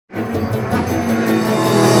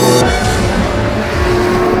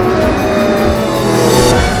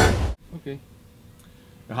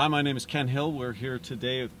Hi, my name is Ken Hill. We're here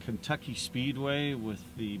today at Kentucky Speedway with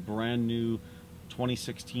the brand new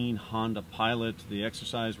 2016 Honda Pilot. The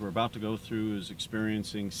exercise we're about to go through is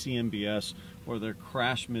experiencing CMBS, or their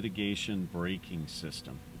crash mitigation braking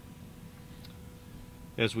system.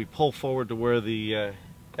 As we pull forward to where the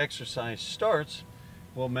exercise starts,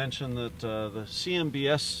 we'll mention that the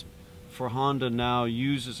CMBS for Honda now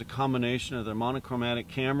uses a combination of their monochromatic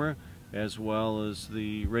camera as well as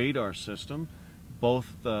the radar system.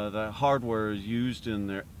 Both the hardware is used in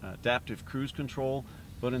their adaptive cruise control,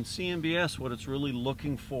 but in CMBS what it's really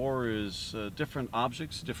looking for is different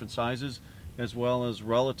objects, different sizes, as well as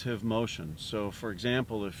relative motion. So for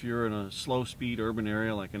example, if you're in a slow speed urban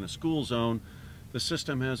area like in a school zone, the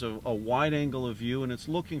system has a wide angle of view and it's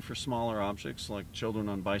looking for smaller objects like children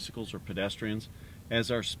on bicycles or pedestrians.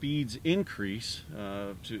 As our speeds increase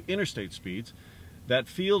to interstate speeds, that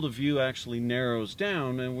field of view actually narrows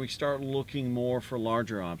down and we start looking more for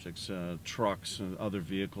larger objects, trucks and other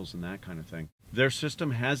vehicles and that kind of thing. Their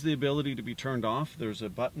system has the ability to be turned off. There's a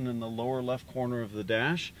button in the lower left corner of the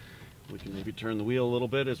dash. We can maybe turn the wheel a little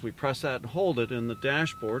bit. As we press that and hold it in the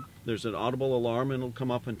dashboard, there's an audible alarm and it'll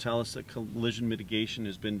come up and tell us that collision mitigation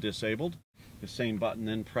has been disabled. The same button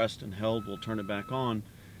then pressed and held will turn it back on.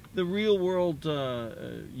 The real world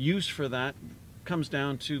use for that comes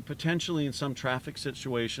down to potentially in some traffic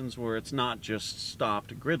situations where it's not just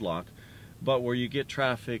stopped gridlock, but where you get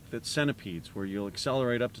traffic that's centipedes, where you'll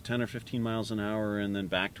accelerate up to 10 or 15 miles an hour and then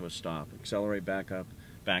back to a stop, accelerate back up,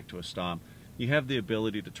 back to a stop. You have the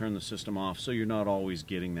ability to turn the system off so you're not always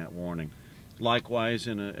getting that warning. Likewise,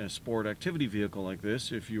 in a sport activity vehicle like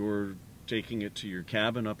this, if you're taking it to your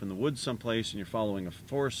cabin up in the woods someplace and you're following a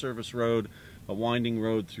Forest Service road, a winding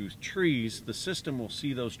road through trees, the system will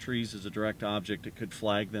see those trees as a direct object. It could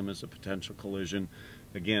flag them as a potential collision.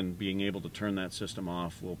 Again, being able to turn that system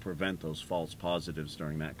off will prevent those false positives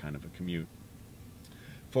during that kind of a commute.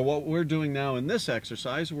 For what we're doing now in this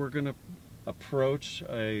exercise, we're going to approach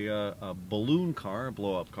a balloon car, a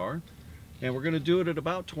blow-up car, and we're going to do it at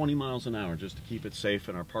about 20 miles an hour just to keep it safe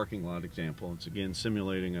in our parking lot example. It's again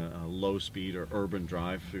simulating a low speed or urban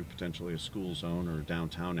drive through potentially a school zone or a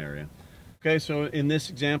downtown area. Okay, so in this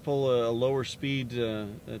example, a lower speed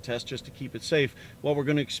test just to keep it safe, what we're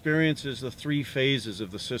going to experience is the three phases of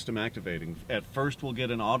the system activating. At first we'll get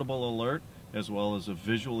an audible alert as well as a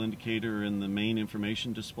visual indicator in the main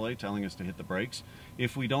information display telling us to hit the brakes.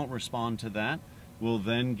 If we don't respond to that, we'll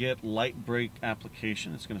then get light brake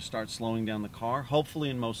application. It's going to start slowing down the car. Hopefully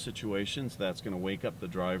in most situations that's going to wake up the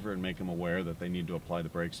driver and make them aware that they need to apply the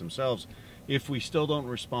brakes themselves. If we still don't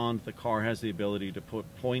respond, the car has the ability to put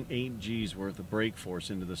 0.8 G's worth of brake force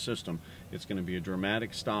into the system. It's going to be a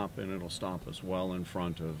dramatic stop and it'll stop us well in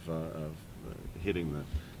front of hitting the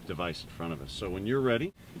device in front of us. So when you're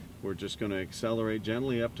ready, we're just going to accelerate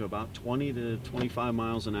gently up to about 20 to 25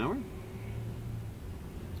 miles an hour.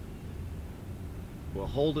 We'll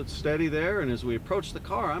hold it steady there, and as we approach the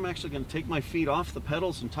car, I'm actually going to take my feet off the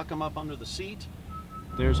pedals and tuck them up under the seat.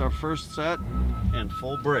 There's our first set and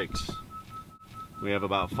full brakes. We have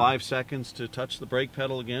about 5 seconds to touch the brake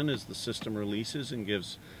pedal again as the system releases and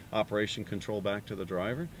gives operation control back to the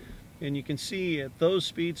driver. And you can see at those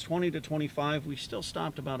speeds, 20 to 25, we still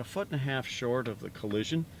stopped about 1.5 feet short of the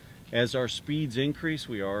collision. As our speeds increase,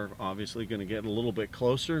 we are obviously going to get a little bit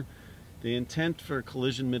closer. The intent for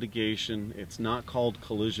collision mitigation, it's not called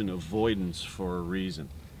collision avoidance for a reason.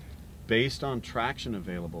 Based on traction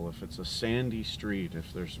available, if it's a sandy street,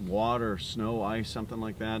 if there's water, snow, ice, something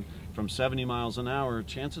like that, from 70 miles an hour,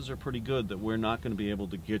 chances are pretty good that we're not going to be able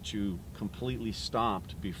to get you completely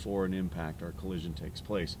stopped before an impact or collision takes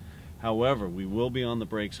place. However, we will be on the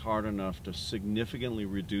brakes hard enough to significantly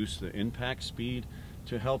reduce the impact speed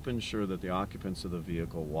to help ensure that the occupants of the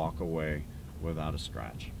vehicle walk away without a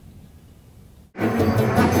scratch.